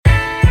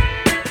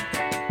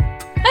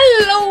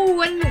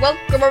And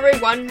welcome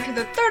everyone to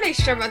the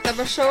 37th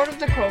episode of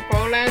the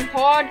Coco Land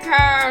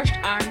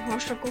Podcast. I'm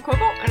host Uncle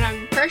Coco, and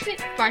I'm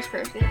President, Vice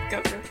President,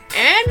 Governor,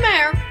 and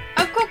Mayor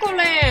of Coco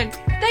Land.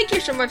 Thank you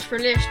so much for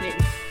listening.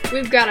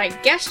 We've got a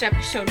guest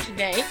episode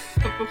today,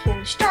 but before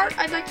we start,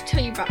 I'd like to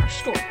tell you about our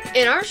store.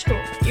 In our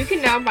store, you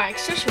can now buy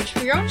accessories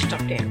for your own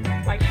stuffed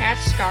animal, like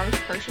hats, scarves,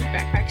 purses,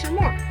 backpacks, and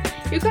more.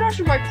 You can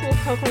also buy cool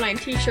Coco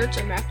Land t-shirts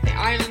and map the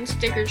island,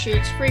 sticker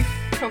sheets, free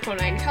Coco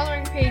Land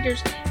coloring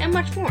pages, and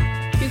much more.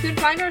 You can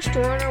find our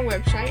store on our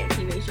website at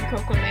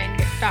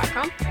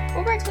TeenageCocoland.com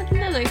or by clicking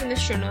the link in the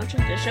show notes of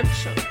this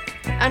episode.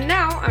 And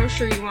now, I'm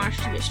sure you want us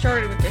to get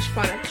started with this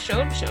fun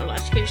episode, so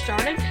let's get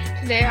started.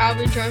 Today, I'll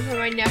be joined by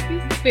my nephew,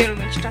 Bill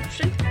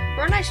McStufferson,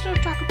 for a nice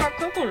little talk about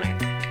Coco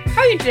Land.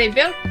 How are you today,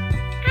 Bill?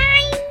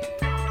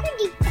 I'm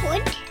pretty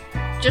good.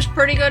 Just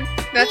pretty good?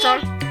 That's all?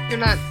 You're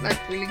not,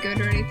 really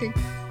good or anything?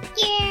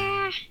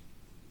 Yeah.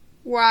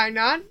 Why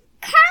not?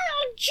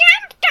 Carl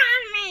jumped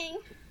on me.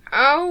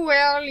 Oh,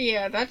 well,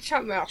 yeah, that's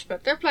something else,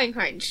 but they're playing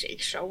hide and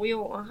seek, so we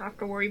won't have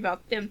to worry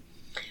about them.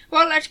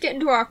 Well, let's get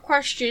into our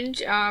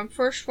questions.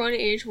 First one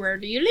is, where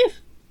do you live?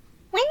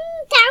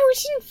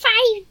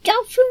 1005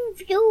 Dolphin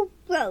View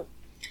Road.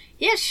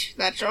 Yes,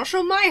 that's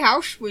also my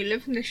house. We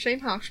live in the same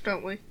house,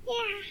 don't we?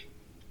 Yeah.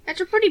 It's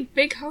a pretty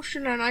big house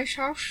and a nice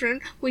house,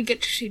 and we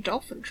get to see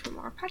dolphins from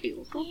our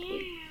patio, don't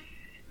we?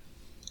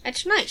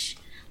 That's nice.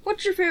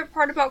 What's your favorite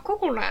part about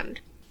Coco Land?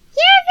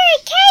 Your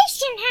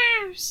vacation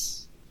house.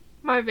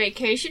 My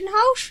vacation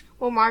house?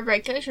 Well, my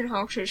vacation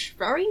house is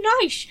very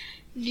nice.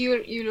 Do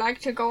you like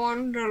to go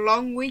on the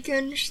long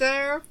weekends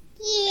there?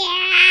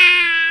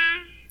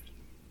 Yeah.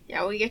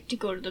 Yeah, we get to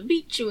go to the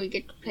beach, and we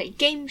get to play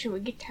games, and we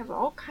get to have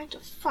all kinds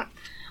of fun.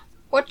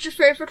 What's your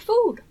favorite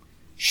food?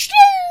 Stew.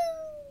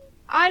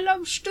 I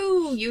love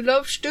stew. You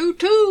love stew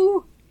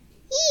too.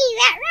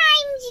 That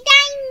rhymes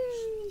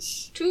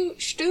dimes.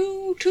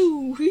 Stew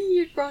too.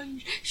 It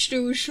rhymes.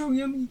 Stew is so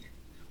yummy.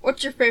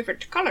 What's your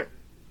favorite color?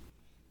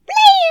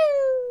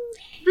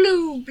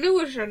 Blue. Blue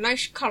is a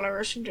nice color,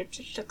 isn't it?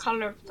 It's the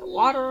color of the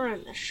water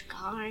and the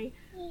sky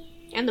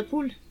and the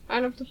pool. I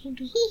love the pool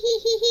too.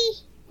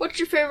 What's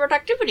your favorite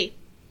activity?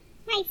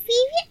 My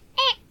favorite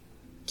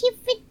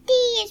activity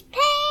is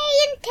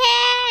playing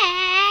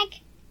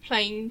tag.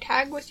 Playing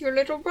tag with your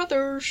little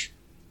brothers.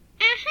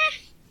 Uh-huh.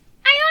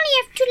 I only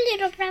have 2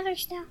 little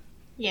brothers though.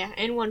 Yeah,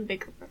 and 1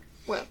 bigger brother.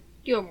 Well,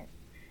 you have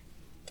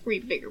 3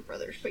 bigger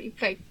brothers, but you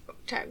play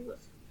tag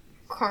with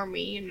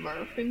Carmi and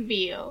Murph and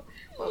Bill.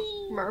 Well,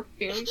 Murph,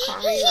 Bill, and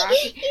Carmi,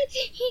 Rocky.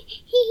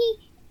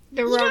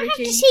 The You don't have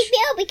to say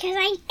Bill because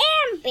I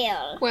am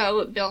Bill. Well,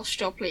 but Bill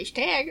still plays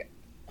tag.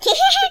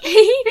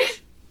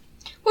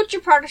 What's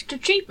your proudest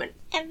achievement?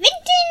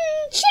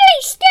 Inventing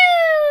chili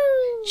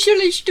stew!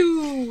 Chili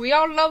stew! We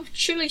all love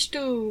chili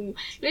stew.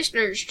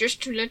 Listeners,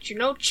 just to let you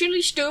know,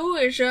 chili stew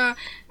is a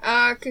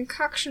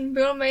concoction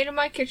Bill made in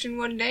my kitchen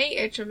one day.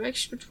 It's a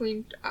mix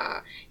between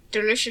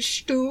delicious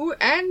stew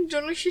and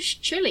delicious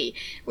chili,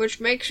 which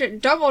makes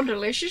it double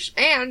delicious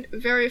and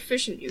very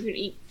efficient. You can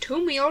eat 2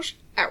 meals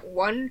at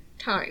one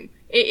time.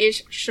 It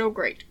is so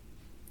great.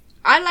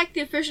 I like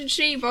the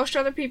efficiency. Most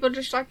other people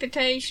just like the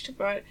taste,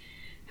 but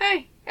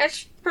hey,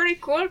 that's pretty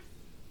cool.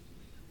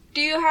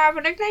 Do you have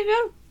a nickname,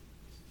 Bill?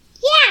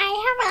 Yeah, I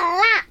have a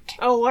lot.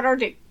 Oh, what are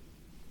they?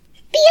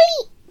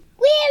 Billy,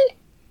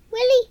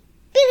 Willie,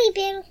 Billy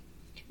Bill.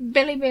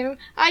 Billy Bill.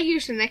 I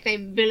use the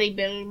nickname Billy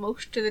Bill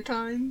most of the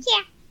time.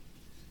 Yeah.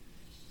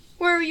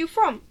 Where are you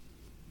from?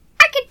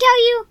 I could tell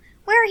you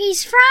where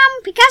he's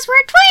from because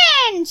we're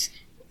twins.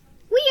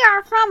 We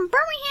are from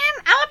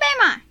Birmingham,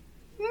 Alabama.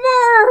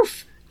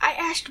 Murph! I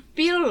asked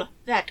Bill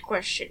that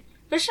question.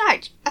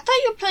 Besides, I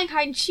thought you were playing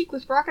hide and seek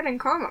with Rocket and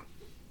Karma.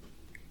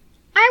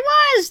 I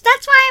was.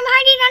 That's why I'm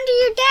hiding under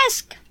your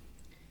desk.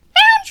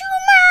 Found you,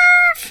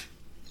 Murph!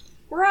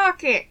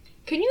 Rocket,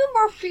 can you and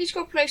Murph please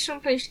go play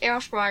someplace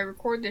else while I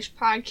record this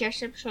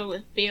podcast episode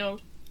with Bill?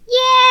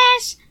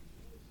 Yes.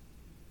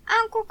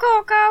 Uncle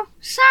Coco,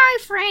 sorry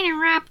for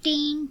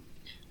interrupting.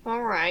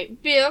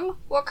 Alright, Bill,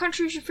 what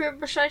country is your favorite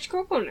besides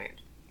Coco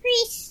Land?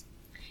 Greece.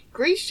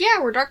 Greece? Yeah,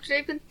 where Dr.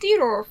 Dave and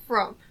Theodore are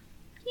from.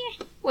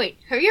 Yeah. Wait,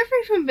 have you ever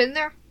even been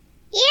there?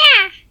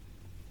 Yeah.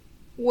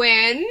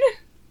 When?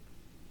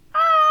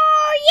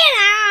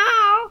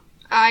 Oh,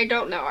 I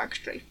don't know,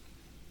 actually.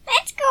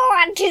 Let's go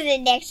on to the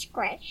next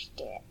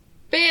question.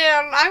 Bill,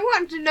 I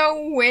want to know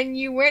when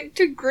you went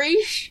to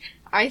Greece.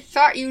 I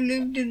thought you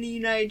lived in the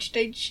United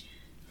States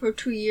for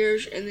 2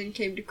 years and then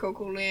came to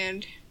Coco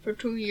Land for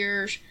 2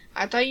 years.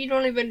 I thought you'd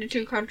only been to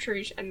 2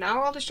 countries, and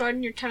now all of a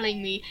sudden you're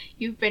telling me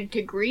you've been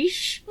to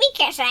Greece?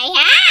 Because I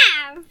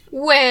have.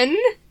 When?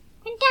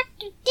 When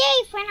Dr.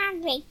 Dave went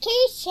on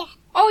vacation.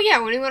 Oh yeah,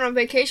 when he went on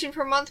vacation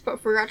for a month but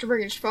forgot to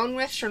bring his phone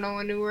with so no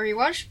one knew where he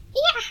was?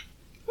 Yeah.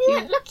 We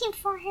went looking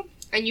for him.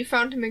 And you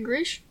found him in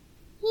Greece?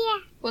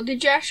 Yeah. Well,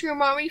 did you ask your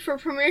mommy for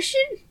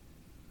permission?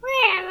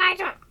 Well, I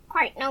don't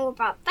quite know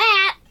about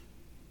that.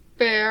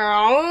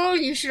 Bill,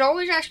 you should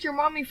always ask your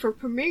mommy for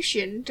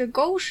permission to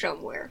go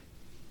somewhere.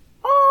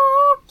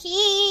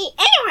 Okay.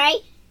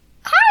 Anyway,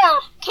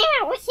 Carl came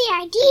out with the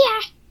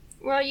idea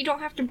Well, you don't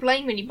have to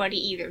blame anybody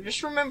either.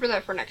 Just remember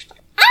that for next time.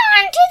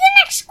 On to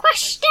the next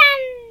question.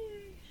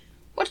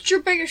 What's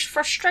your biggest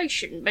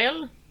frustration,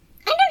 Bill?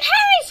 I don't have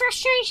any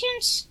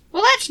frustrations.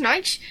 Well, that's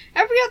nice.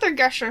 Every other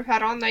guest I've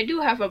had on, they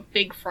do have a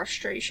big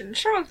frustration.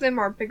 Some of them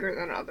are bigger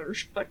than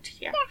others, but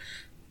yeah.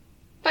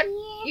 But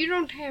you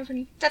don't have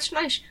any. That's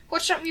nice.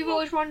 What's something you've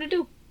always wanted to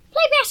do?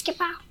 Play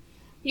basketball.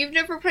 You've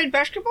never played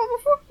basketball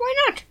before? Why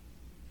not?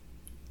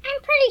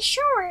 I'm pretty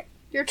short.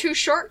 You're too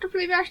short to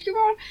play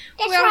basketball?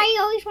 That's why I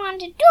always wanted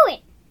to do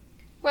it.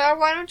 Well,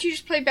 why don't you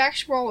just play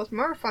basketball with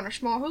Murph on a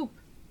small hoop?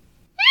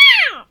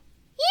 Wow!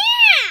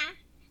 Yeah!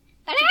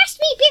 But it has to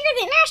be bigger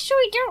than that so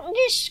we don't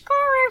just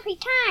score every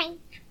time.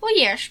 Well,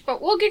 yes,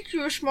 but we'll get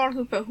you a small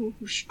hoop at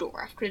Hoo-Hoo's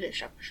store after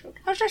this episode.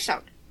 How's that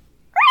sound?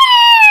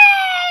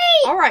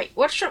 Hooray! Alright,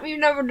 what's something you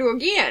never do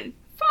again?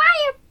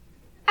 Fly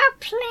a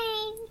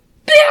plane.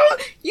 Bill,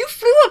 you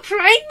flew a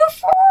plane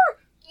before?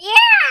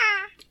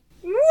 Yeah!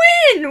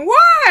 When?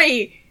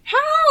 Why?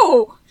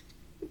 How?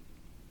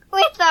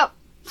 With a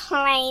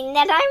plane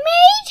that I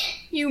made.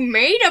 You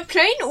made a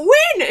plane?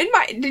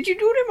 When? Did you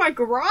do it in my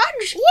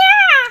garage?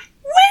 Yeah!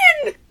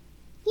 When?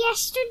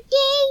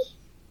 Yesterday.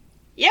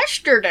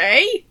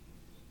 Yesterday?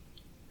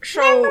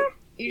 So, Remember?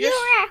 you just...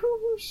 were at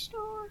Hoo-Hoo's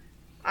store.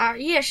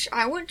 Yes,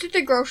 I went to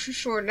the grocery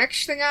store.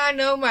 Next thing I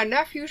know, my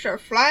nephews are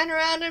flying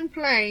around in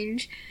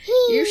planes.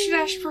 You should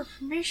ask for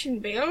permission,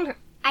 Bill.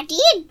 I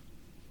did.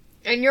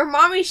 And your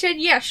mommy said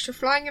yes to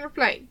flying in a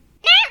plane.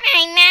 Not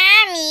my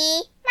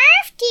mommy.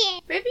 Murph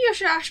did. Maybe you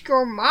should ask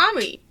your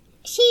mommy.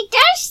 She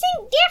does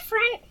think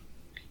different.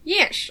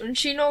 Yes, and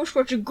she knows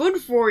what's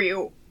good for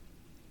you.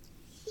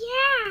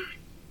 Yeah.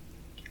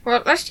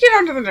 Well, let's get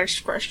on to the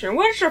next question.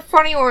 What is a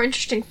funny or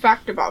interesting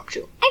fact about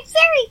you? I'm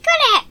very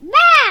good at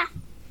math.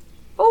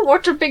 Oh,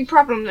 what's a big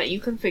problem that you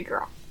can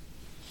figure out?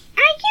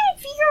 I can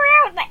figure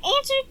out the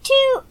answer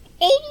to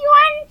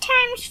 81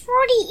 times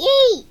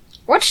 48.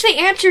 What's the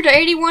answer to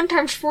 81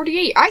 times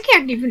 48? I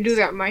can't even do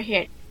that in my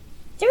head.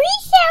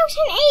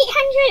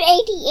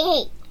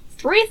 3,888.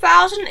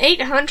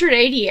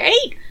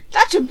 3,888?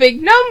 That's a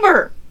big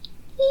number.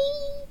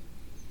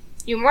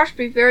 You must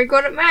be very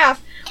good at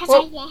math. Because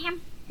I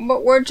am.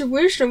 What words of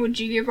wisdom would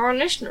you give our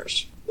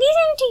listeners?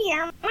 Listen to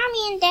your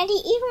mommy and daddy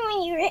even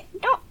when you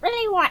don't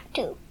really want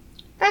to.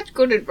 That's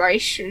good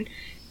advice, and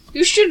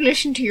you should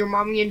listen to your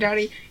mommy and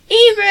daddy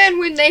even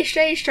when they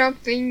say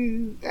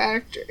something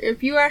that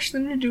if you ask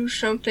them to do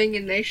something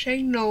and they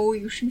say no,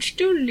 you should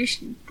still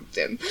listen to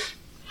them.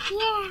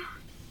 Yeah.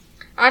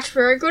 That's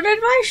very good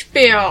advice,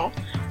 Bill.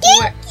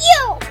 Thank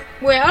you.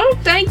 Well,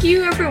 thank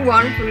you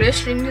everyone for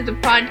listening to the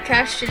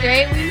podcast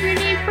today. We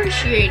really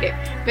appreciate it.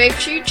 Make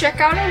sure you check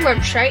out our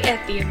website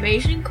at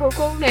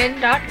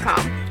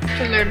theamazingcocoland.com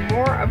to learn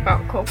more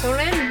about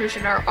Cocoland,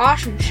 visit our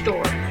awesome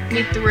store,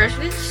 meet the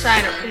residents,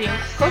 sign up for the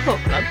Uncle Coco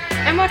Club,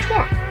 and much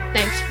more.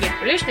 Thanks again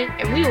for listening,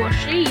 and we will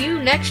see you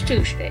next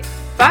Tuesday.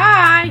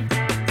 Bye!